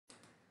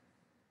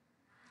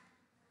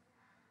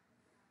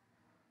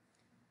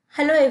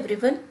Hello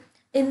everyone.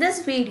 In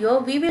this video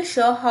we will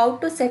show how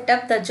to set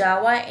up the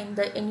Java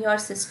in your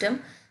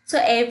system. So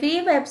every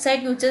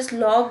website you just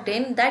logged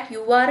in, that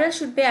URL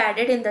should be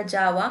added in the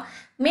Java.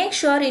 Make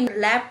sure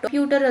in laptop,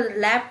 computer or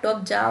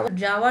laptop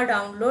Java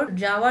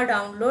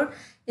download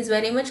is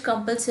very much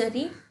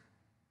compulsory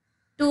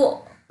to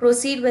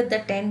proceed with the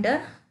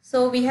tender.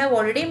 So we have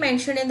already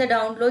mentioned in the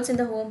downloads in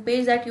the home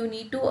page that you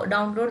need to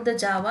download the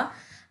Java.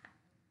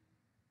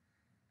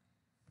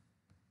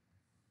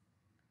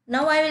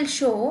 Now I will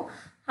show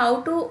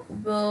how to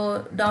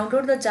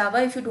download the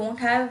Java if you don't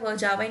have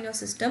Java in your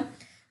system.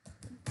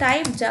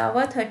 Type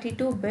Java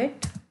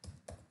 32-bit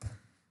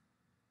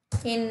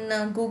in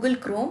Google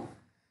Chrome.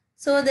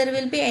 So there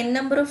will be n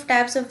number of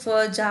tabs of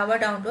Java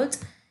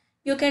downloads.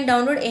 You can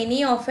download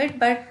any of it,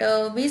 but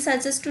we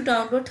suggest to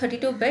download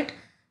 32-bit.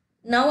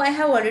 Now I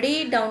have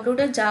already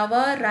downloaded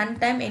Java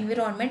runtime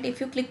environment.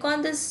 If you click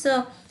on this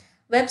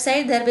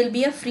website, there will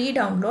be a free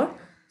download.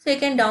 So you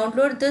can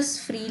download this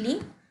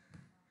freely.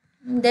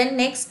 Then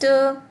next,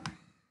 after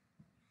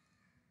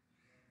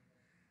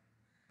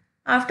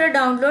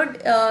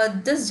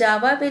download, this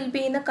Java will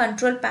be in the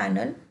control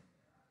panel.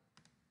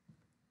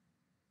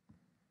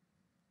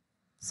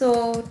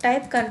 So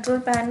type control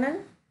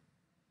panel.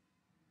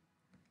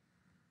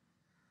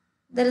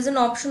 There is an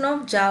option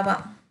of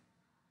Java.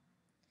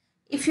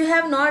 If you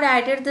have not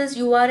added this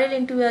URL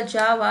into your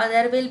Java,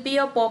 there will be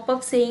a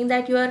pop-up saying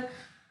that your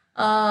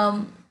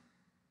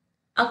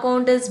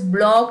account is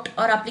blocked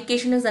or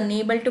application is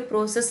unable to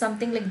process,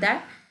 something like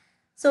that.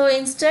 So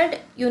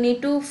instead you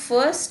need to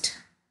first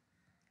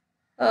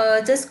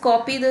just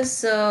copy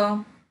this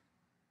URL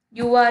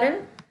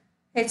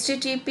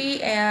http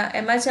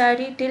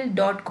mhrd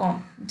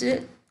till.com.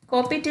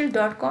 Copy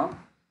till.com,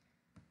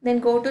 then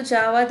go to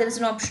Java. There is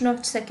an option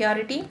of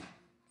security.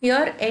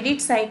 Here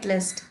edit site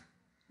list,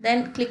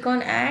 then click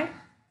on add.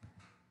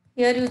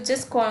 Here you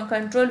just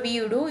control V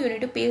you need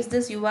to paste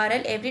this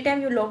URL. Every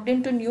time you logged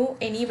into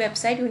any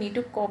website, you need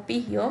to copy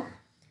here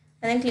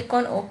and then click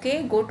on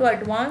OK. Go to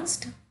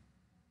advanced.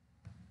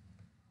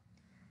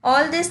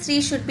 All these three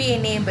should be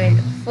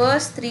enabled.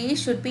 First three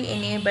should be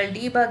enabled.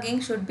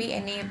 Debugging should be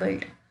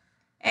enabled.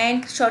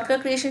 And shortcut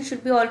creation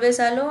should be always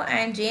allow,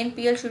 and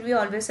JNPL should be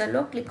always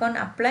allow. Click on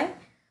apply.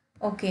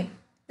 Okay.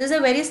 This is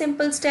a very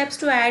simple steps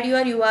to add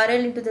your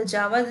URL into the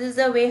Java. This is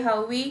the way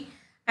how we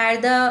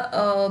add the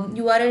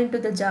URL into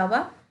the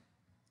Java.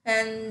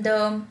 And